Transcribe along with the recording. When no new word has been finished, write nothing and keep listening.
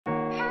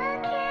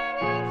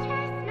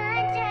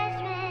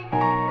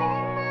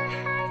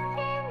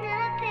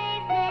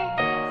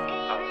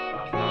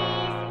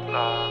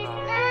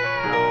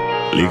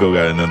Lico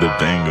got another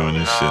thing going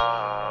and shit.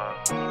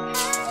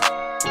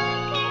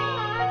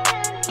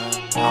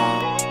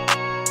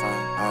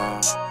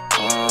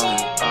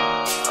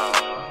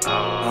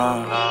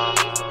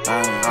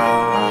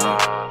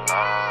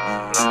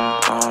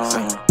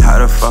 How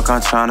the fuck I'm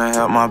tryna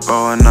help my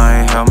bro and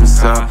I ain't help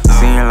myself?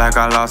 Seem like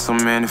I lost so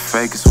many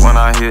fakers when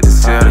I hit the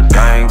cell. The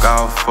gang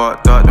got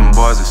fucked up, them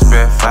boys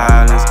expect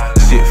violence.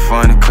 Shit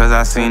funny cause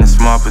I seen a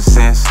small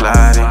percent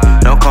sliding.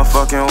 Don't come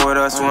fucking with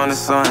us when the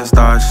sun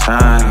starts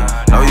shining.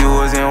 Know you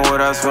was in with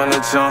us when the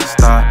jump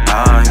start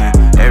lying.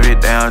 Every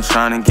day I'm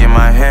tryna get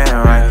my head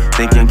right,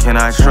 thinking can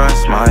I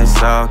trust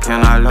myself,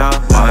 can I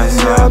love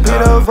myself?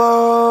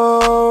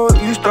 Beautiful,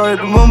 you started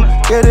the movement,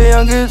 get the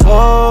youngest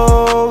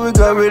hoe. We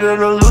got rid of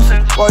the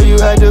losers, why you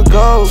had to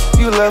go?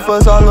 You left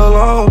us all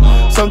alone,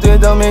 something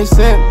don't make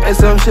sense, and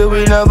some shit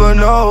we never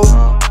know.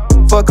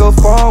 Fuck a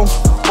phone,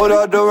 what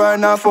I'll do right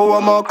now for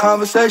one more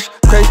conversation.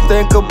 Crazy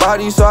think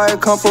about you, so I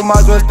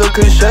compromise when still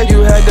could shake. You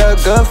had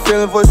that gut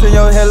feeling, voice in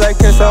your head like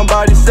can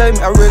somebody save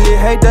me? I really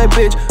hate that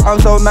bitch, I'm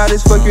so mad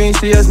as fuck you ain't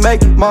see us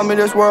make it. Mommy,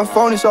 this world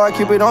phony, so I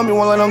keep it on me,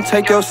 won't let them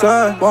take your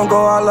son. Won't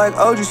go out like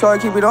OG, so I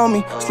keep it on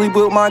me, sleep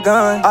with my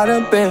gun. I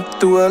done been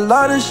through a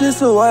lot of shit,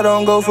 so I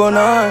don't go for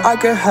none. I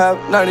can have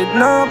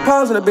 99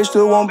 pounds and a bitch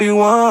still won't be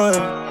one.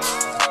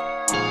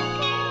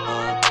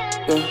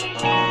 Yeah.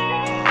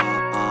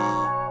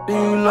 Do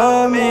you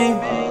love me?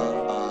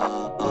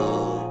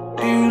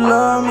 Do you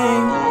love me?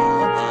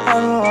 I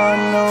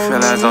know.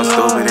 Feel as I'm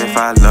stupid if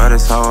I love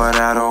this hoe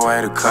without a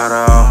way to cut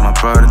her off. My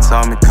brother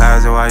told me,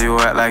 "Kazi, why you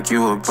act like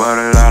you a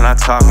butter law?" Not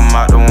talking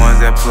about the ones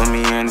that put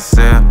me in the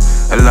cell.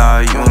 A law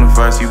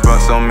universe, you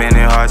broke so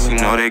many hearts, you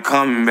know they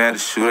coming back to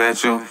shoot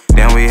at you.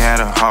 Then we had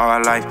a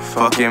hard life,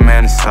 fuck it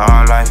man, it's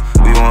our life.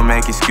 We won't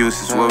make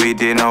excuses, what we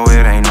did, no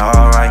it ain't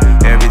alright.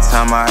 Every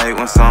time I hate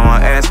when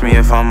someone asks me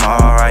if I'm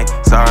alright.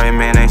 Sorry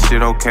man, ain't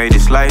shit okay,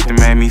 this life that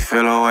made me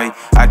feel away.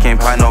 I can't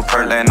pop no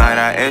perk that night,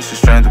 I extra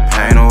strength to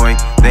pain away.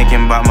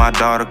 Thinking about my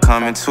daughter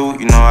coming too,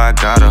 you know I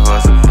gotta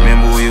hustle.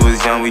 Remember we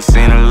was young, we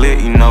seen her lit,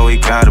 you know we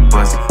gotta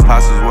bust it.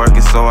 Pops was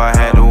working so I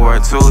had to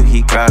work too,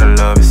 he gotta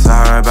love it.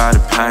 Sorry about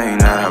the pain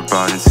that I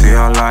brought into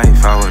your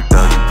life. I was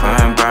thugging,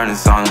 putting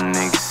burners on them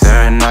niggas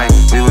every night.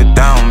 We were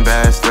down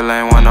bad, still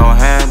ain't want no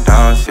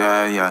handouts,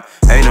 yeah, yeah.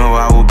 They knew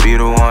I would be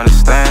the one to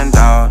stand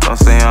out. Don't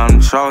say I'm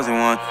the chosen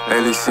one.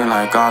 Lately seem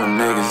like all them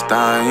niggas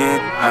dying.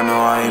 I know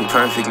I ain't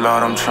perfect,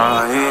 Lord, I'm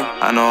trying.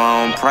 I know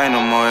I don't pray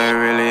no more, it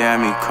really had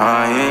me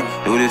crying.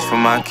 Do this for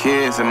my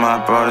kids and my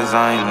brothers,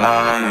 I ain't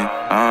lying.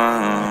 I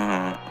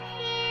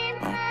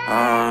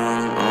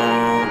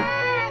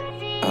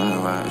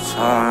know I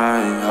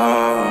try,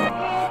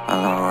 I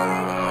know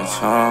I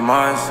try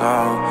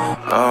myself,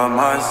 love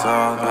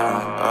myself,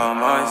 love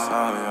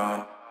myself.